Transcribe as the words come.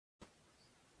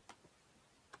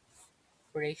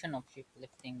Operation of ship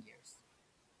lifting gears.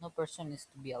 No person is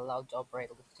to be allowed to operate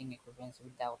lifting equipment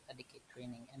without adequate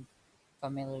training and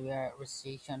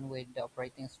familiarization with the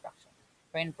operating instruction.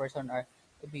 Trained persons are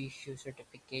to be issued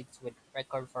certificates with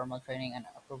record formal training and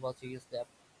approval to use the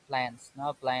appliance. No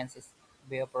appliance is to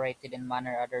be operated in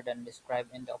manner other than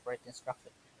described in the operating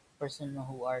instruction. Persons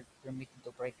who are permitted to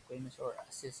operate equipment or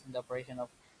assist in the operation of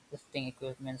lifting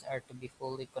equipment are to be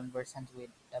fully conversant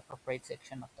with the appropriate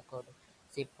section of the Code of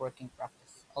Safe Working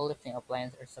Practice. All lifting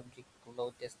appliances are subject to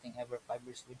load testing every 5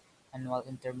 years with annual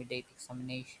intermediate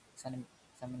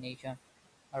examination.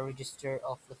 A register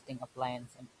of lifting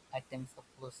appliances and items of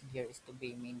loose gear is to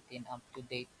be maintained up to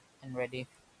date and ready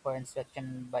for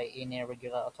inspection by any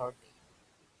regular authority.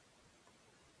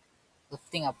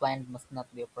 Lifting appliances must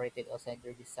not be operated outside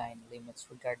their design limits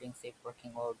regarding safe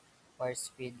working load, wire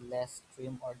speed, less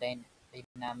trim, or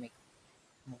dynamic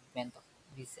movement of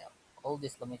diesel. All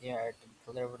these limitations are to be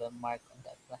clearly marked on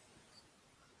the appliance.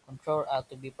 Controls are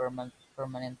to be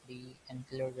permanently and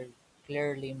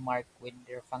clearly marked with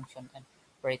their function and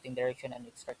operating direction and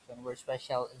instruction, where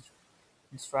special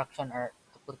instructions are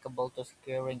applicable to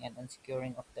securing and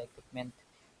unsecuring of the equipment.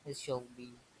 This should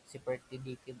be separately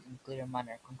detailed in clear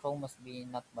manner. Control must be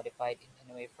not modified in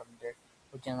any way from their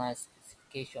original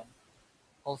specification.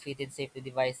 All fitted safety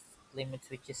device limit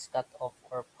switches cut off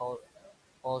or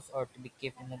poles are to be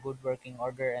kept in a good working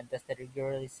order and tested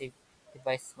regularly. Safe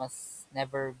devices must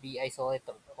never be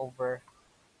isolated or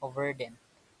overridden.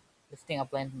 Lifting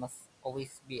appliance must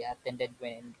always be attended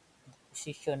when in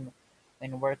position.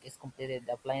 When work is completed,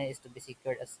 the appliance is to be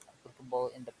secured as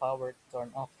applicable in the power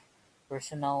turn off.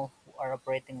 Personnel who are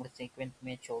operating lifting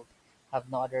equipment should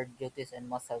have no other duties and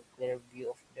must have clear view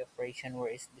of the operation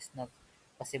where is this not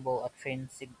possible. A trained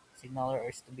signaler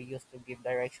is to be used to give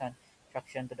direction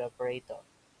instruction to the operator.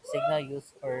 Signal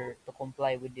used or to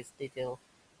comply with this detail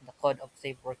in the Code of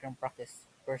Safe Working Practice.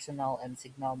 Personnel and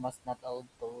signal must not allow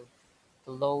to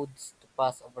loads to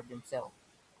pass over themselves.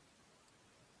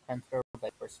 Transfer by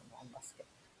personal basket.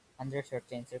 Under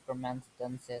certain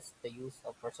circumstances, the use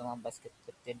of personal basket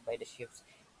lifted by the ships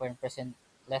when present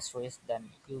less risk than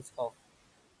use of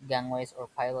gangways or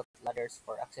pilot ladders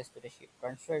for access to the ship.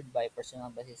 Transferred by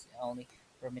personal basket is only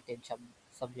permitted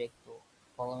subject to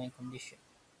following condition: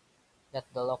 that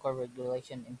the local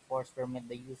regulation enforced permit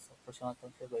the use of personal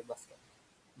transfer by basket,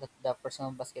 that the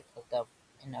personal basket has the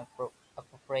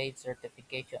appropriate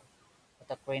certification, that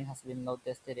the crane has been load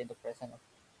tested in the presence of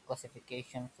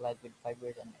classification flagged with 5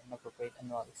 years and inappropriate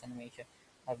annual examination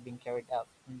have been carried out.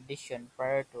 In addition,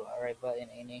 prior to arrival in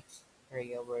any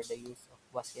area where the use of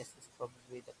baskets is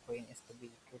probably the crane is to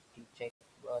be security checked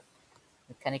both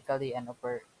mechanically and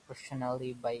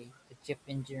operationally by the chief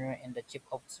engineer and the chief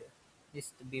officer. This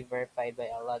is to be verified by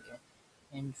a log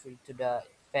entry to the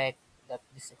effect that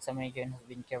this examination has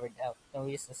been carried out. The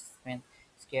risk assessment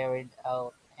is carried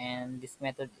out, and this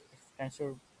method is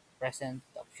transfer present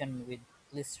the option with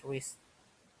least risk,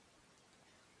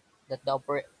 that the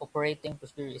operating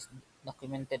procedure is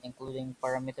documented, including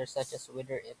parameters such as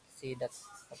whether it see that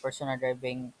the person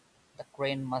driving the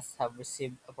crane must have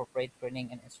received appropriate training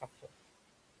and instruction.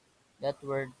 That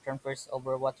word transfers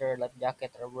over water life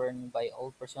jacket are worn by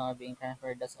all personnel being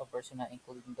transferred, thus all personnel,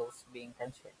 including those being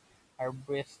transferred, are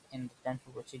briefed in the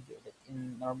transfer procedure. That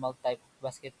in normal type of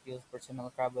basket use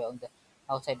personnel travel on the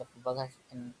outside of the baggage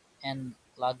and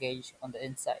luggage on the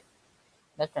inside.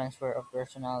 The transfer of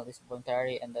personnel is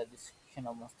voluntary and the discretion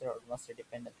of master or master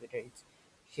dependent whether it's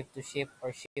ship to ship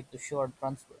or ship to shore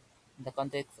transfer. In the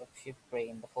context of ship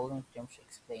crane, the following terms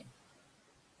explain.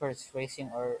 First,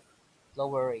 raising or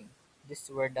lowering. This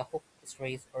is where the hook is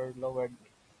raised or lowered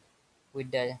with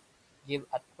the jib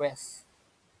at rest.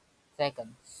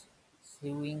 Second,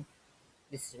 slewing.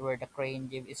 This is where the crane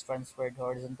jib is transferred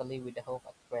horizontally with the hook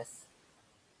at rest.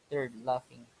 Third,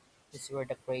 laughing. This is where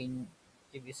the crane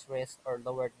jib is raised or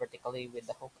lowered vertically with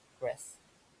the hook at rest.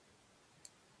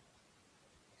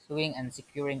 Sewing and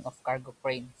securing of cargo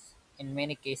cranes. In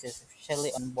many cases,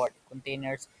 especially on board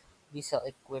containers vessels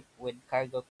equipped with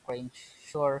cargo cranes,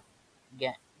 shore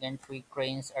gantry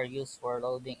cranes are used for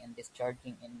loading and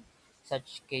discharging. In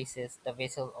such cases, the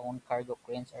vessel-owned cargo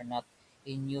cranes are not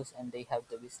in use and they have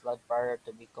to be slowed prior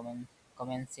to be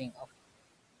commencing of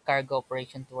cargo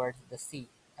operation towards the sea,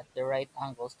 at the right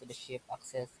angles to the ship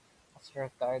access.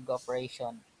 After cargo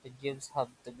operation, the jibs have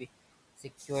to be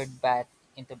secured back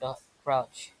into the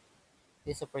crouch.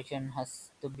 This operation has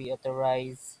to be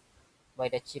authorized by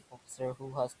the chief officer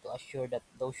who has to assure that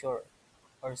no shore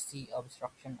or sea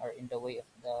obstruction are in the way of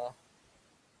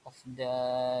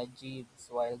the jibs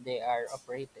while they are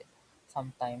operated.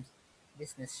 Sometimes it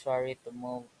is necessary to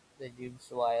move the jibs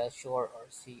while shore or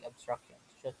sea obstructions,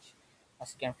 such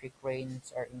as gantry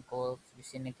cranes, are in close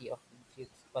vicinity of the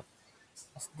jibs, but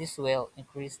as this will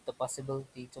increase the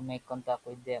possibility to make contact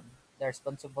with them, the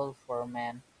responsible for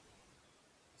man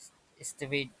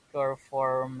Steward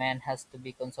for man has to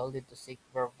be consulted to seek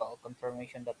verbal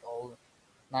confirmation that all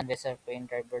non-vessel crane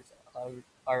drivers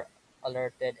are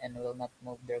alerted and will not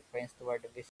move their cranes toward the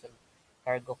vessel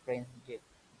cargo crane jib.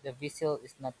 The vessel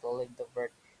is not to leave the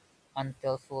berth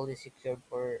until fully secured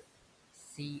for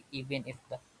sea, even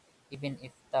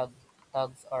if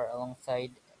tugs are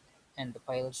alongside and the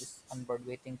pilot is on board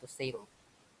waiting to sail.